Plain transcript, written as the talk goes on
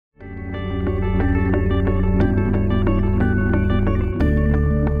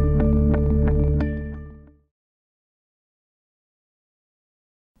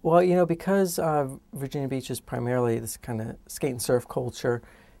Well, because Virginia Beach is primarily this kind of skate and surf culture,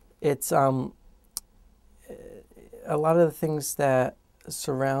 it's a lot of the things that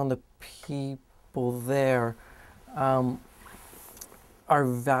surround the people there are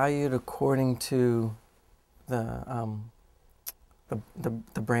valued according to the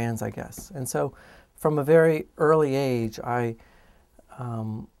brands, I guess. And so, from a very early age, I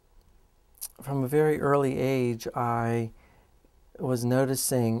was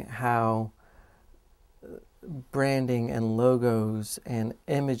noticing how branding and logos and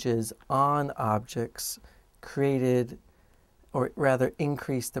images on objects created, or rather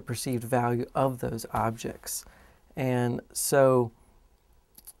increased, the perceived value of those objects. And so,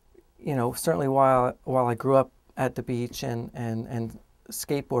 certainly while I grew up at the beach and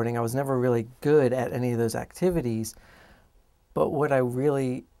skateboarding, I was never really good at any of those activities. But what I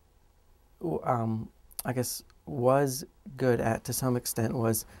really, I guess, was good at to some extent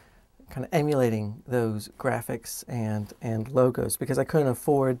was kind of emulating those graphics and logos, because I couldn't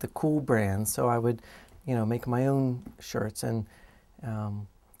afford the cool brands. So I would, make my own shirts and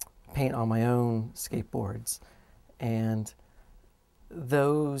paint on my own skateboards. And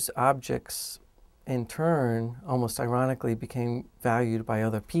those objects, in turn, almost ironically, became valued by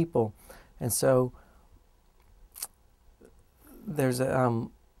other people. And so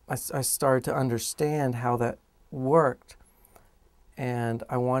I started to understand how that worked, and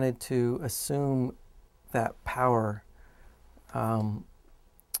I wanted to assume that power, and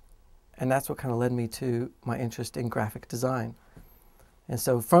that's what kind of led me to my interest in graphic design. And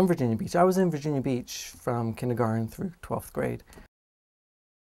so from Virginia Beach, I was in Virginia Beach from kindergarten through 12th grade.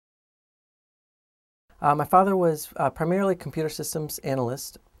 My father was primarily a computer systems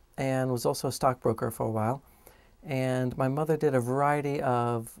analyst and was also a stockbroker for a while. And my mother did a variety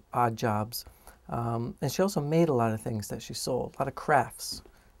of odd jobs. And she also made a lot of things that she sold, a lot of crafts.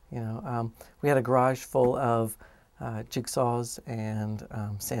 We had a garage full of jigsaws and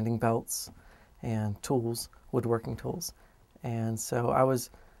sanding belts and tools, woodworking tools. And so I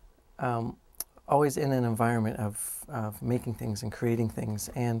was always in an environment of making things and creating things,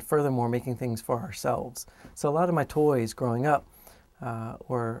 and furthermore, making things for ourselves. So a lot of my toys growing up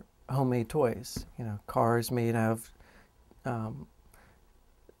were homemade toys, cars made out of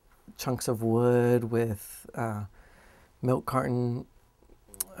chunks of wood with milk carton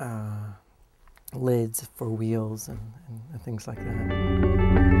lids for wheels and things like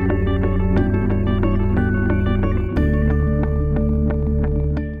that.